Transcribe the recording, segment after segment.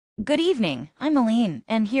Good evening, I'm Aline,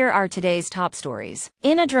 and here are today's top stories.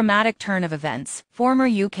 In a dramatic turn of events, former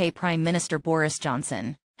UK Prime Minister Boris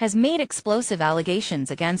Johnson has made explosive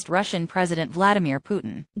allegations against Russian President Vladimir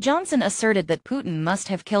Putin. Johnson asserted that Putin must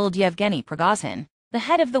have killed Yevgeny Prigozhin, the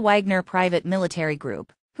head of the Wagner private military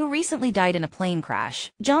group, who recently died in a plane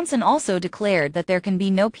crash. Johnson also declared that there can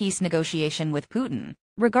be no peace negotiation with Putin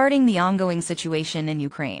regarding the ongoing situation in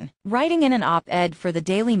Ukraine. Writing in an op-ed for the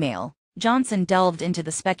Daily Mail, Johnson delved into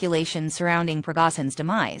the speculation surrounding Prigozhin's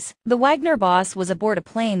demise. The Wagner boss was aboard a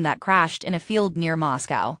plane that crashed in a field near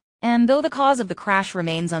Moscow, and though the cause of the crash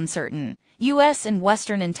remains uncertain, U.S. and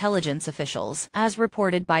Western intelligence officials, as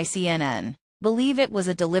reported by CNN, believe it was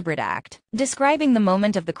a deliberate act. Describing the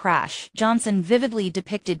moment of the crash, Johnson vividly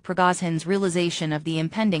depicted Prigozhin's realization of the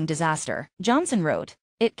impending disaster. Johnson wrote,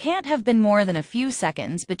 "It can't have been more than a few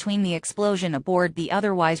seconds between the explosion aboard the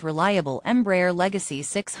otherwise reliable Embraer Legacy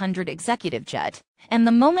 600 executive jet and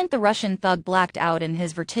the moment the Russian thug blacked out in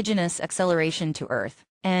his vertiginous acceleration to Earth.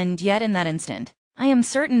 And yet in that instant, I am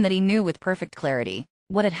certain that he knew with perfect clarity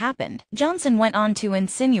what had happened." Johnson went on to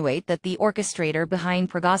insinuate that the orchestrator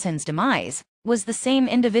behind Prigozhin's demise was the same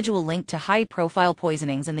individual linked to high-profile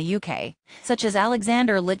poisonings in the UK, such as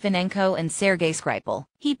Alexander Litvinenko and Sergei Skripal.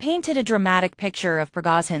 He painted a dramatic picture of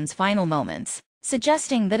Prigozhin's final moments,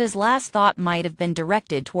 suggesting that his last thought might have been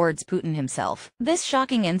directed towards Putin himself. This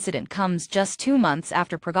shocking incident comes just 2 months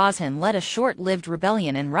after Prigozhin led a short-lived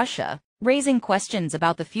rebellion in Russia, raising questions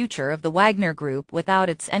about the future of the Wagner Group without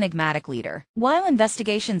its enigmatic leader. While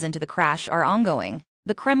investigations into the crash are ongoing,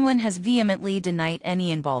 the Kremlin has vehemently denied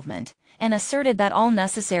any involvement and asserted that all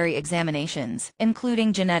necessary examinations,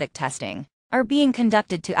 including genetic testing, are being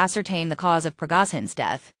conducted to ascertain the cause of Prigozhin's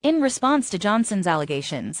death. In response to Johnson's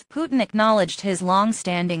allegations, Putin acknowledged his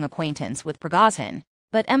long-standing acquaintance with Prigozhin,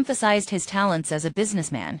 but emphasized his talents as a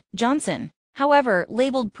businessman. Johnson, however,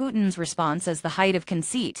 labeled Putin's response as the height of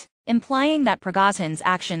conceit, implying that Prigozhin's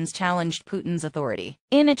actions challenged Putin's authority.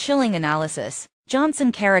 In a chilling analysis,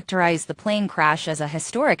 Johnson characterized the plane crash as a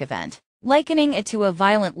historic event, likening it to a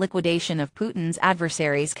violent liquidation of Putin's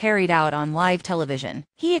adversaries carried out on live television.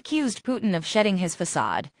 He accused Putin of shedding his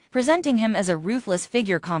facade, presenting him as a ruthless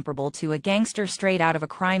figure comparable to a gangster straight out of a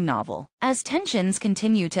crime novel. As tensions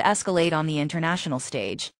continue to escalate on the international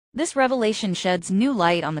stage, this revelation sheds new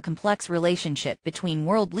light on the complex relationship between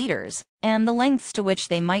world leaders and the lengths to which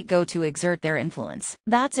they might go to exert their influence.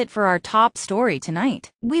 That's it for our top story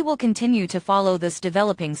tonight. We will continue to follow this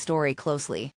developing story closely.